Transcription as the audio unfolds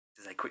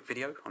a quick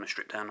video on a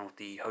strip down of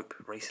the Hope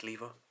race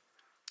lever.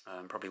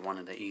 Probably one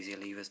of the easier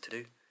levers to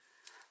do.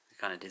 It's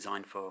kind of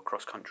designed for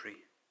cross-country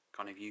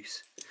kind of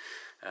use.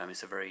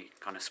 It's a very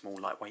kind of small,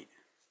 lightweight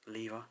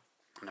lever,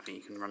 and I think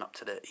you can run up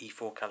to the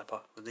E4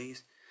 caliper with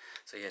these.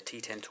 So yeah,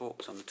 T10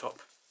 Torx on the top,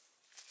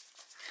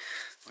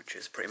 which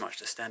is pretty much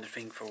the standard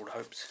thing for all the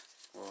Hopes,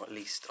 or at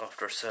least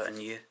after a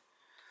certain year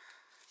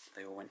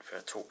they all went for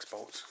Torx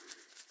bolts,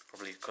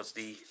 probably because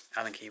the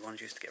Allen key ones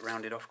used to get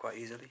rounded off quite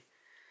easily.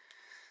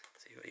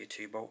 So you've got your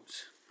 2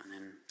 bolts and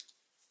then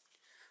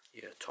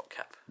your top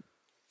cap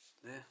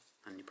there,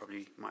 and you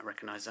probably might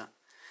recognise that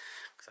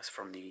because that's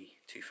from the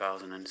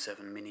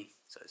 2007 Mini,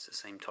 so it's the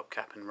same top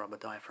cap and rubber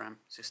diaphragm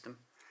system.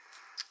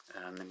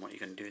 Then what you're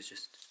going to do is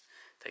just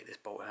take this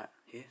bolt out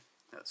here,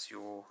 that's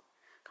your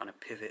kind of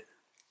pivot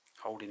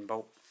holding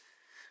bolt,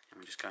 and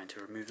we're just going to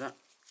remove that.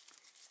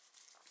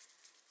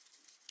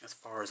 As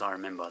far as I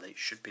remember, they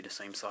should be the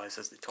same size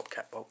as the top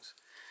cap bolts,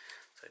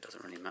 so it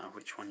doesn't really matter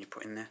which one you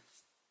put in there.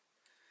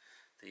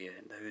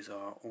 Those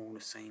are all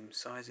the same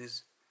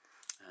sizes.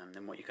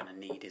 Then what you're going to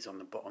need is on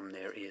the bottom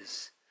there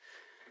is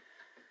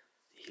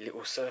the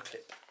little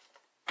circlip.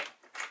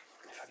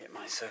 If I get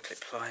my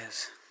circlip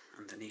pliers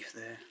underneath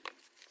there.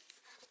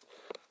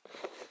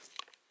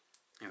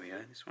 There we go,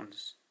 this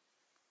one's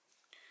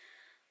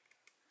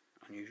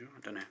unusual,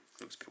 I don't know,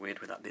 looks a bit weird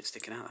with that bit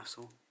sticking out, that's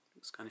all.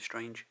 It's kind of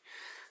strange.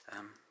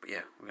 But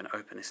yeah, we're going to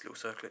open this little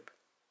circlip.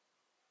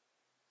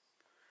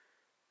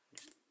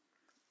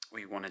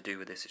 What you want to do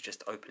with this is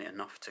just open it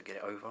enough to get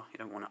it over. You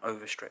don't want to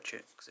overstretch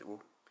it because it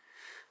will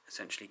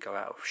essentially go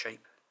out of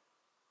shape.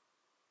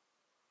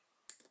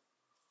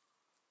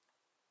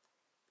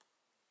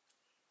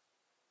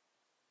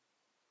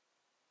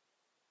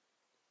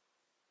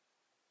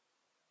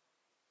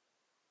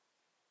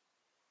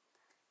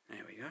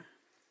 There we go.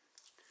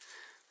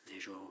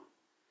 There's your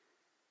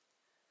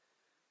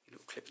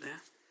little clip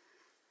there.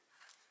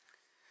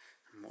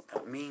 And what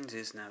that means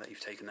is, now that you've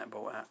taken that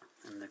bolt out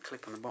and the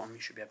clip on the bottom, you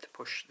should be able to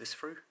push this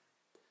through.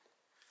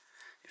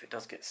 If it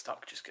does get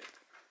stuck, just get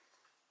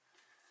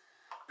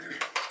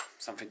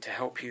something to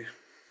help you.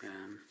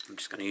 I'm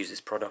just going to use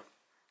this product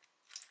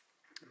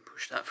and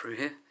push that through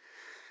here.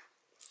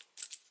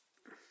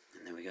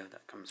 And there we go,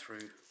 that comes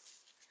through.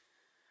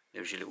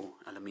 There's your little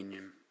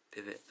aluminium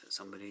pivot that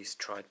somebody's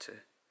tried to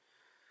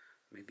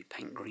maybe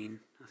paint green,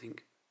 I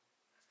think,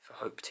 for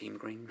Hope Team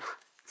Green.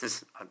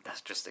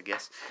 That's just a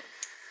guess.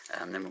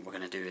 Then what we're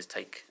going to do is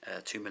take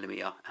a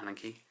 2mm Allen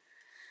key,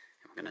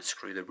 and we're going to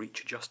screw the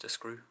reach adjuster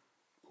screw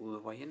all the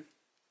way in,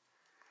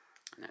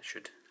 and that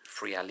should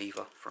free our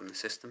lever from the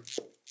system.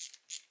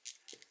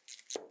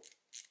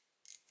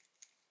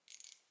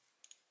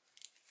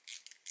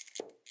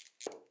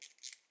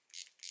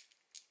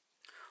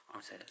 I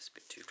would say that's a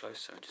bit too close,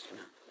 so I'm just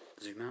going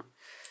to zoom out.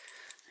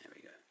 There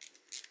we go.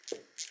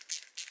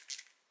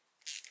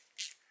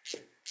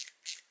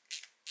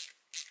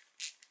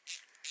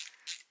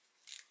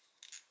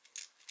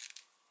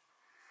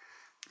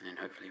 And then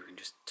hopefully we can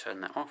just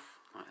turn that off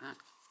like that.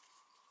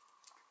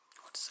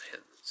 I'd say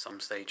at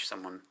some stage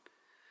someone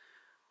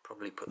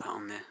probably put that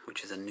on there,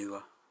 which is a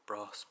newer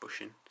brass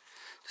bushing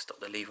to stop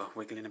the lever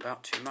wiggling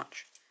about too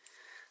much.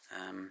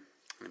 And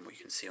then what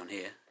you can see on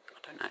here, I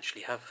don't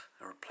actually have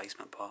a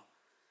replacement part,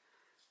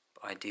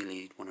 but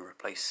ideally you'd want to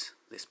replace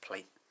this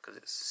plate because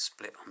it's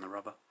split on the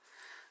rubber.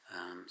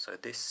 So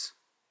this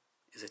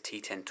is a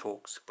T10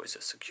 Torx, but it's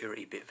a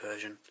security bit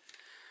version,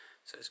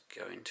 so it's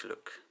going to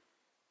look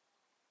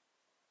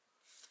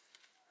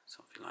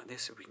something like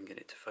this if we can get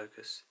it to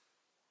focus.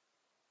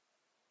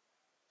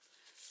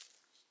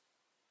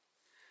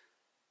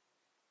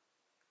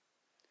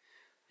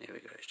 There we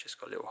go, it's just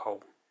got a little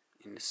hole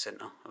in the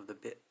centre of the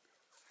bit.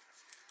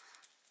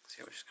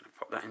 So we're just going to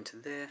pop that into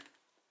there,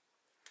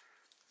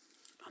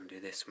 undo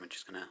this, and we're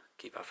just going to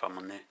keep our thumb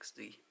on there because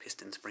the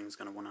piston spring is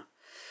going to want to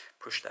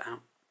push that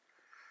out.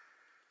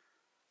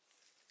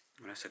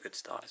 Well, that's a good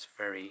start, it's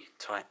very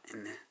tight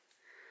in there,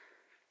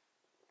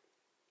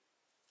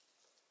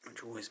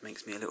 which always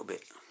makes me a little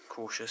bit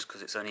cautious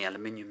because it's only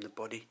aluminium, the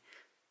body.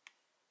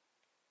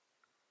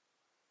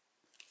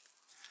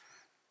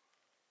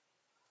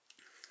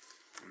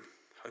 I'm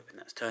hoping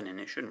that's turning.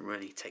 It shouldn't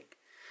really take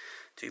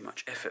too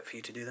much effort for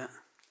you to do that.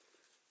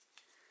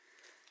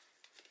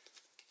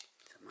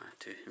 So I might have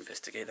to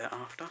investigate that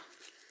after. Are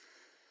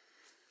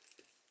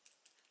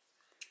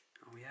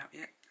we out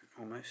yet?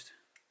 Almost.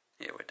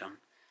 Yeah, we're done.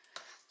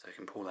 So we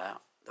can pull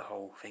out the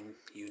whole thing,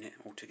 unit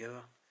all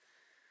together.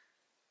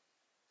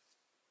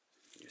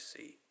 You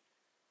see,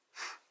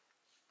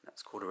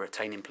 that's called a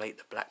retaining plate,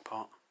 the black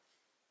part,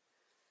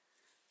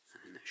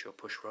 and then that's your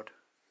push rod.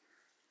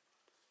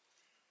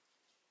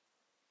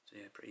 So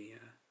yeah, pretty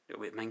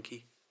little bit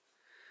manky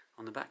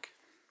on the back.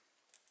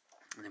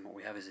 And then what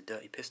we have is a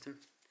dirty piston,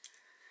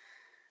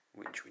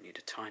 which we need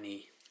a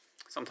tiny,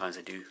 sometimes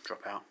they do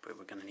drop out, but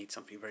we're going to need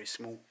something very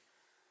small.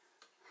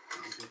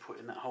 You can put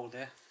in that hole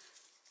there.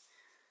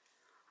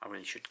 I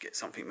really should get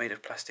something made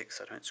of plastic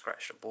so I don't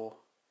scratch the bore.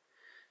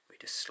 We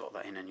just slot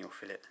that in and you'll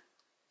fill it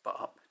butt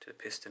up to the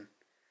piston,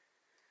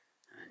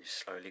 And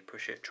just slowly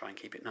push it, try and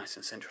keep it nice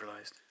and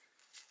centralised.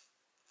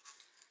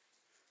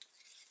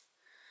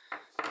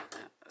 And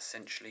that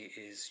essentially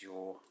is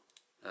your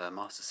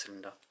master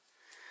cylinder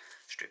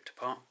stripped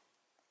apart.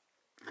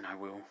 And I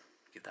will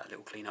give that a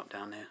little clean up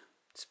down there,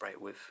 spray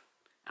it with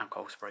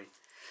alcohol spray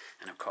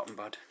and a cotton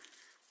bud.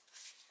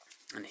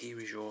 And here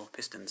is your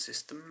piston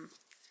system,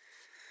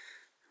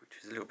 which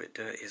is a little bit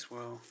dirty as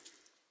well.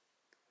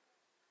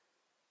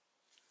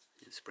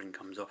 The spring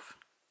comes off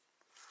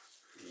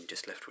and you're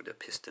just left with the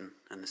piston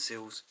and the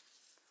seals.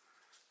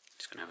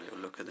 Just going to have a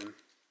little look at them,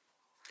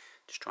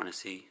 just trying to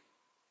see,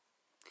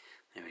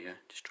 there we go,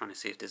 just trying to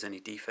see if there's any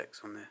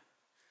defects on there,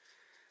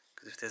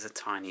 because if there's a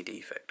tiny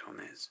defect on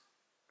there, it's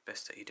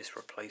best that you just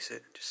replace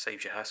it. It just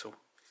saves you hassle,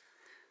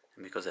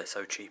 and because they're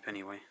so cheap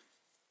anyway.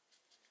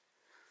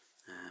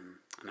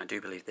 And I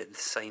do believe they're the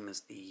same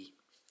as the,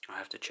 I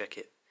have to check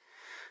it,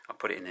 I'll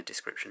put it in the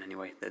description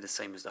anyway, they're the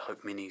same as the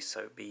Hope Minis,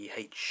 so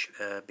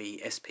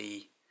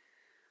BSP,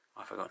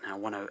 I forgot now,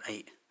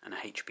 108 and a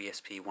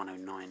HBSP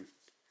 109,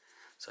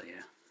 so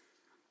yeah,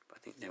 but I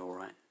think they're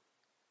alright.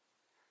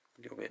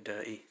 A little bit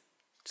dirty,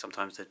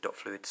 sometimes the dot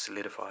fluid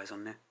solidifies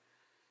on there.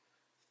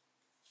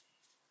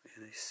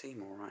 Yeah, they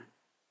seem alright.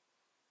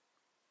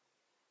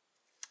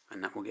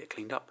 And that will get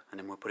cleaned up, and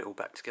then we'll put it all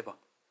back together.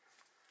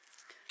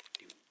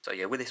 So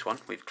yeah, with this one,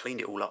 we've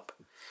cleaned it all up.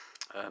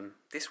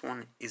 This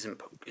one isn't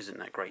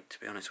that great, to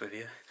be honest with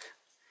you.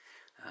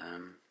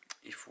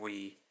 If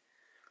we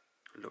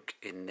look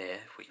in there,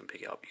 if we can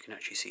pick it up, you can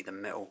actually see the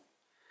metal.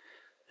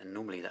 And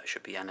normally that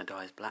should be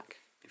anodized black.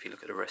 If you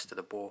look at the rest of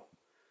the bore,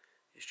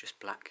 it's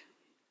just black.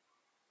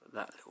 But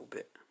that little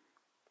bit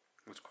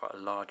was quite a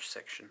large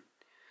section.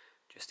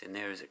 Just in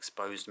there is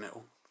exposed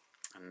metal.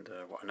 And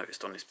what I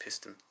noticed on this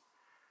piston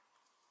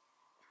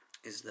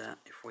is that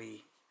if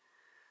we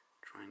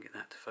try and get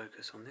that to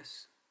focus on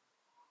this,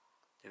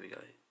 there we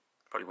go.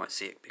 Probably won't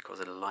see it because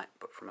of the light,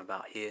 but from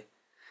about here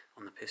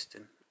on the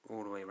piston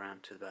all the way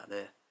around to about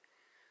there,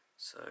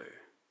 so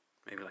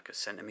maybe like a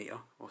centimetre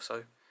or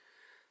so,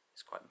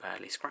 it's quite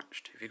badly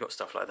scratched. If you've got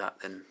stuff like that,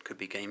 then it could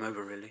be game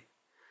over really.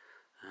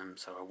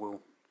 So I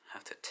will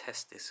have to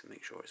test this and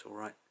make sure it's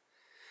alright.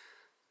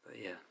 But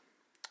yeah,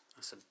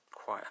 that's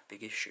quite a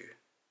big issue.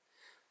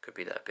 Could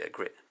be that a bit of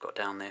grit got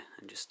down there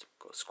and just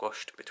got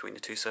squashed between the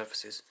two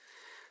surfaces.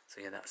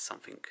 So yeah, that's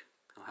something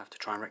I'll have to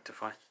try and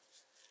rectify.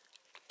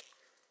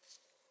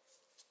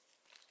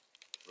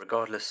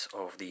 Regardless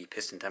of the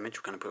piston damage,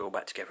 we're going to put it all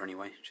back together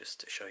anyway, just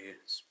to show you.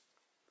 It's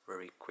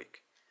very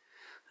quick,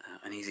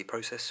 an easy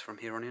process from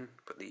here on in.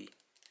 Put the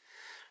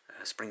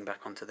spring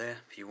back onto there.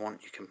 If you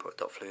want, you can put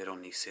dot fluid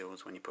on these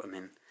seals when you put them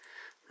in.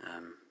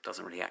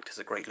 Doesn't really act as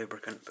a great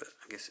lubricant, but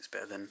I guess it's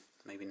better than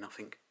maybe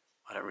nothing.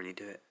 I don't really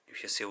do it.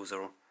 If your seals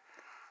are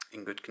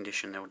in good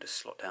condition, they'll just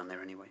slot down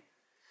there anyway.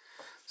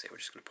 So we're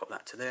just going to pop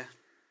that to there.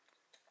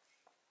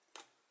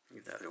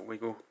 Give that a little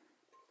wiggle.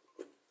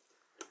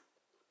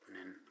 And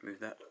then move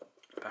that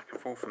back and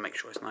forth and make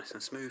sure it's nice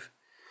and smooth.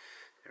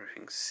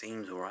 Everything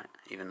seems alright,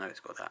 even though it's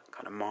got that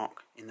kind of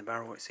mark in the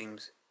barrel. It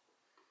seems,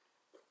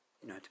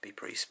 you know, to be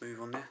pretty smooth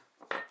on there.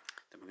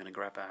 Then we're going to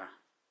grab our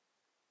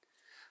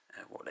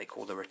what they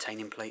call the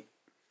retaining plate,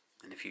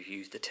 and if you've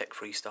used the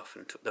tech-free stuff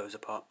and took those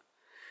apart,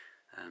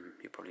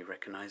 you probably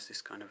recognise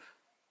this kind of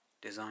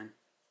design.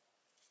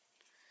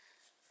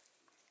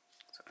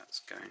 So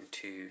that's going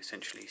to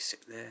essentially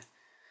sit there.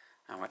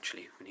 Now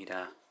actually we need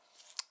our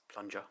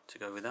plunger to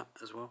go with that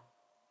as well.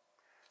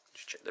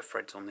 Just check the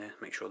threads on there,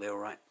 make sure they're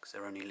alright, because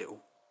they're only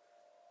little.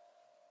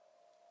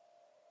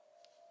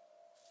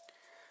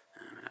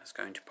 And that's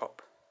going to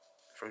pop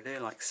through there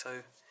like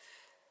so.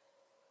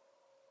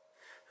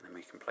 And then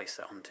we can place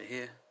that onto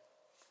here.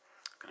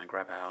 I'm going to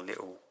grab our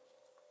little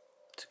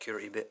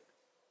security bit,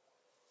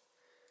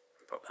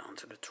 pop that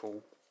onto the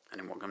tool, and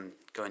then what I'm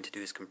going to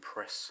do is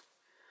compress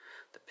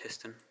the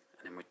piston,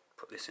 and then we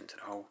put this into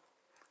the hole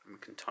and we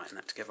can tighten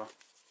that together.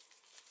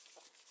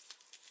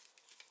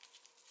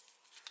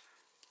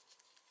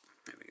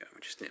 There we go, we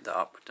just nip that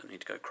up, don't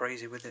need to go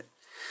crazy with it.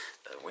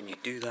 When you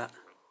do that,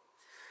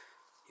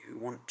 you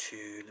want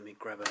to, let me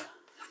grab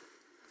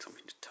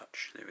something to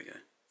touch, there we go.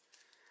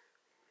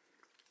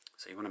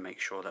 So you want to make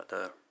sure that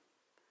the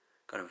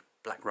kind of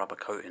black rubber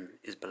coating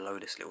is below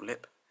this little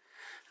lip,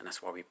 and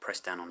that's why we press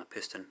down on the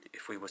piston.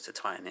 If we was to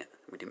tighten it,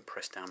 we didn't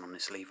press down on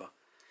this lever,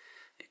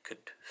 it could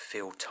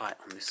feel tight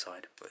on this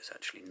side, but it's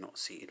actually not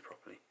seated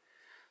properly.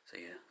 So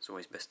yeah, it's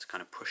always best to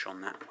kind of push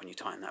on that when you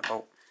tighten that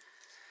bolt.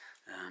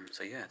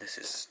 So yeah, this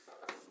is,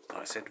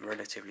 like I said,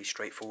 relatively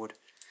straightforward.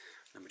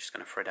 Then we're just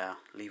going to thread our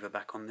lever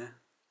back on there.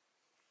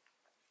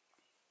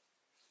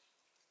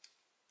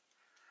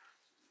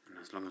 And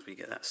as long as we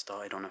get that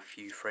started on a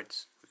few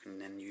threads, we can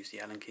then use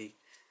the Allen key.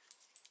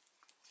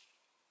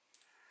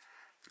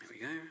 There we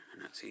go,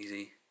 and that's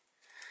easy.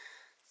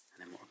 And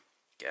then we'll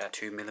get our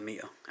 2mm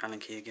Allen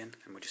key again,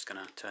 and we're just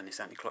going to turn this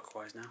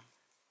anti-clockwise now.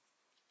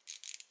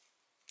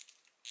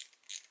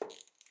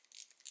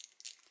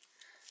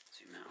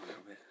 Zoom out a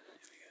little bit,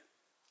 there we go.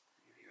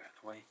 Move you out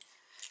of the way.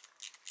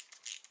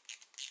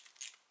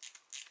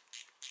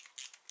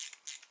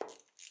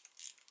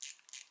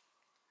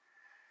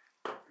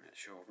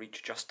 That's your reach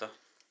adjuster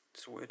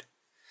sorted,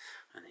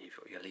 and then you've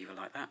got your lever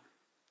like that.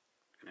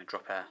 I'm going to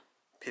drop our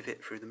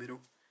pivot through the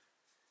middle.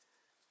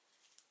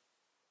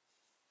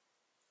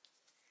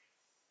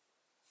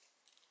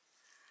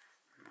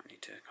 You might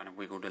need to kind of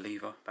wiggle the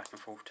lever back and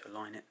forth to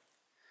align it,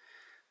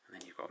 and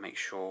then you've got to make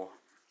sure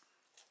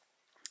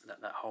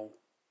that that hole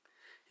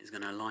is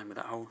going to align with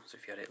that hole. So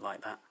if you had it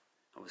like that,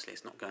 obviously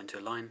it's not going to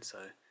align, so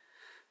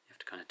you have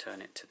to kind of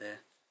turn it to there.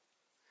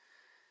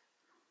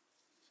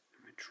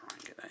 Let me try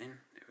and get that in.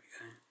 There we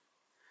go.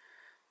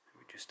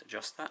 We just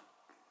adjust that,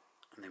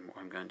 and then what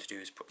I'm going to do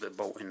is put the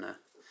bolt in there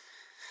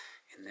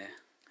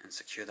and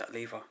secure that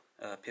lever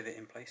pivot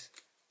in place.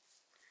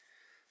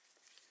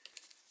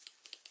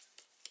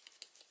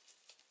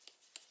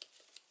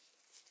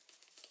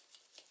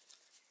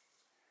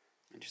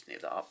 And just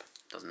nip that up.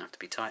 Doesn't have to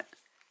be tight.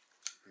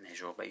 And there's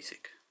your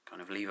basic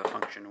kind of lever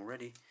function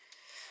already.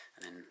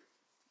 And then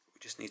we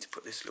just need to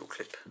put this little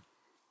clip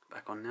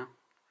back on now.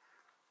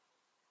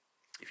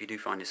 If you do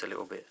find this a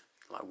little bit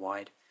like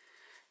wide,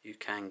 you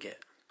can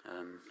get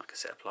like a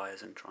set of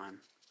pliers and try and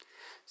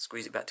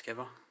squeeze it back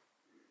together,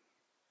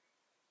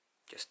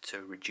 just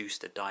to reduce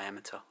the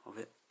diameter of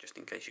it, just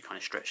in case you kind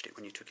of stretched it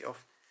when you took it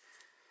off.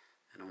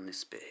 And on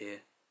this bit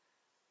here,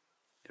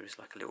 there is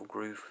like a little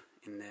groove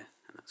in there,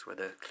 and that's where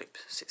the clip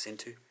sits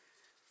into.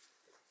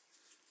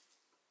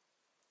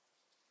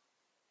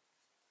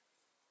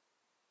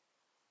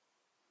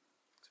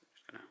 So we're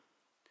just going to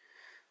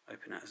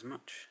open that as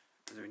much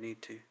as we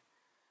need to.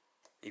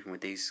 Even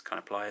with these kind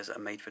of pliers that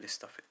are made for this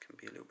stuff, it can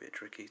be a little bit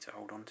tricky to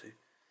hold on to. I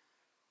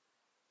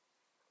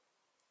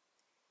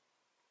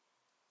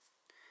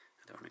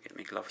don't want to get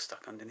my glove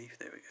stuck underneath.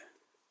 There we go.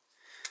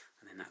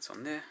 And then that's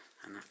on there,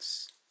 and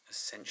that's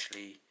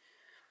essentially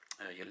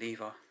your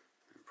lever.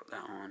 Put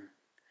that on,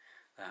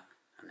 that,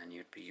 and then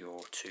you'd be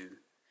your two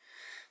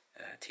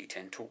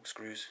T10 torque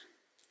screws.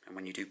 And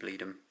when you do bleed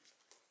them,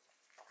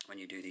 when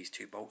you do these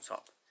two bolts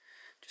up,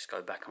 just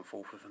go back and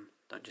forth with them.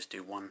 Don't just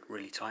do one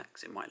really tight,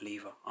 because it might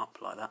lever up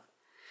like that,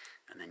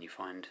 and then you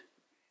find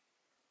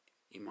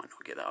you might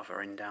not get that other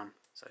end down.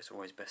 So it's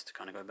always best to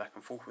kind of go back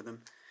and forth with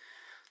them.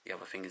 The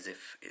other thing is,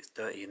 if it's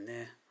dirty in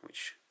there,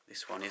 which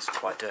this one is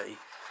quite dirty,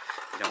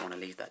 you don't want to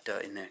leave that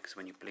dirt in there, because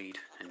when you bleed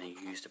and then you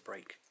use the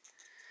brake,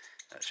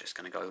 that's just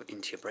going to go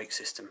into your brake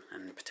system,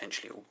 and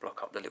potentially it will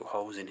block up the little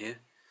holes in here.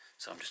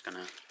 So I'm just going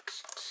to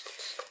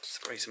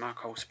spray some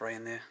alcohol spray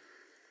in there.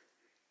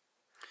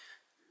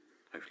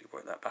 Hopefully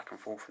work that back and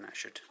forth, and that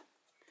should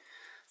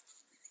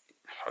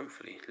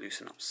hopefully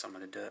loosen up some of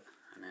the dirt,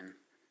 and then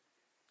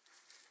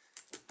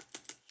you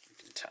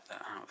can tap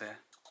that out there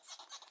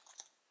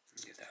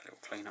and give that a little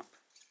clean up.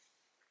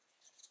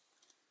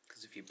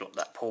 Because if you block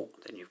that port,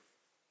 then you've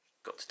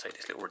got to take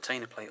this little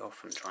retainer plate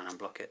off and try and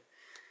unblock it.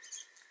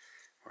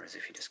 Whereas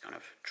if you just kind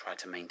of try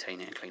to maintain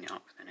it and clean it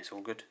up, then it's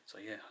all good. So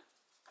yeah,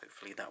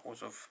 hopefully that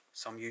was of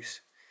some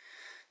use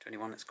to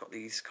anyone that's got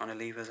these kind of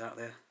levers out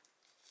there.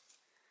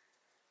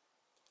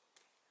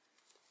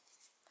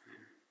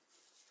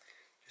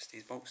 Just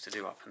these bolts to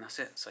do up, and that's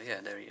it. So yeah,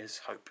 there it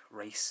is, Hope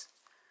Race.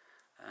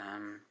 I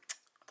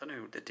don't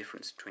know the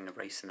difference between the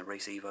Race and the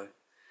Race Evo,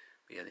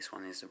 but yeah, this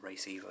one is the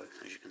Race Evo,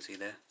 as you can see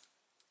there.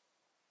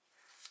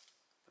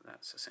 But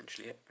that's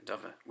essentially it.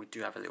 We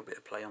do have a little bit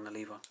of play on the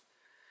lever.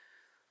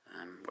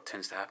 What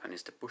tends to happen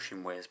is the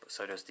bushing wears, but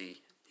so does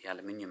the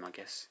aluminium, I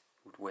guess,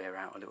 would wear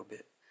out a little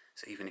bit.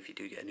 So even if you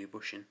do get a new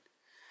bushing,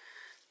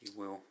 you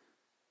will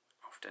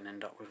often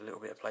end up with a little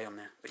bit of play on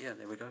there. But yeah,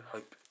 there we go,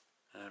 Hope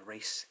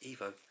Race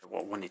Evo.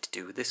 What I wanted to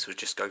do with this was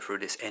just go through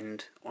this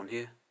end on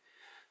here.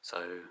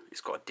 So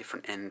it's got a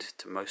different end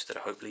to most of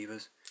the Hope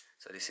levers.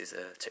 So this is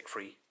a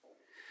tech-free,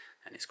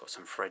 and it's got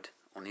some thread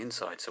on the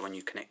inside. So when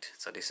you connect,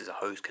 so this is a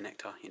hose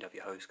connector, you'd have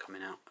your hose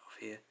coming out of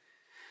here.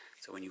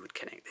 So when you would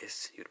connect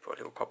this, you'd put a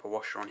little copper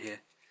washer on here,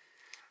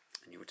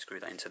 and you would screw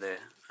that into there,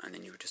 and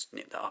then you would just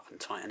nip that up and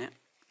tighten it.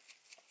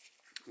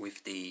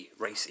 With the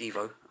Race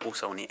Evo,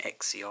 also on the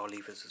XCR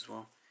levers as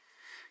well,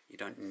 you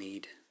don't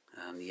need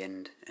the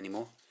end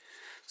anymore.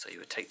 So you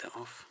would take that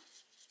off.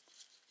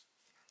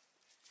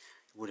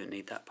 You wouldn't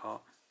need that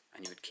part,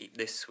 and you would keep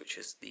this, which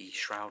is the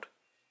shroud,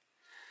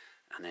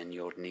 and then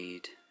you'll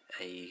need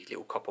a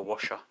little copper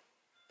washer.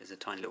 There's a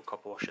tiny little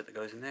copper washer that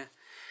goes in there,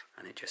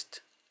 and it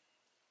just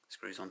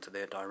screws onto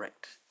there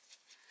direct.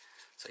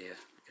 So yeah,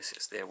 I guess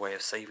it's their way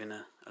of saving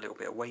a little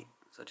bit of weight,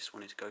 so I just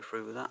wanted to go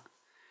through with that.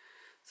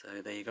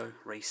 So there you go,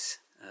 Race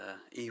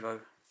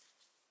Evo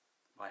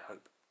by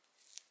Hope.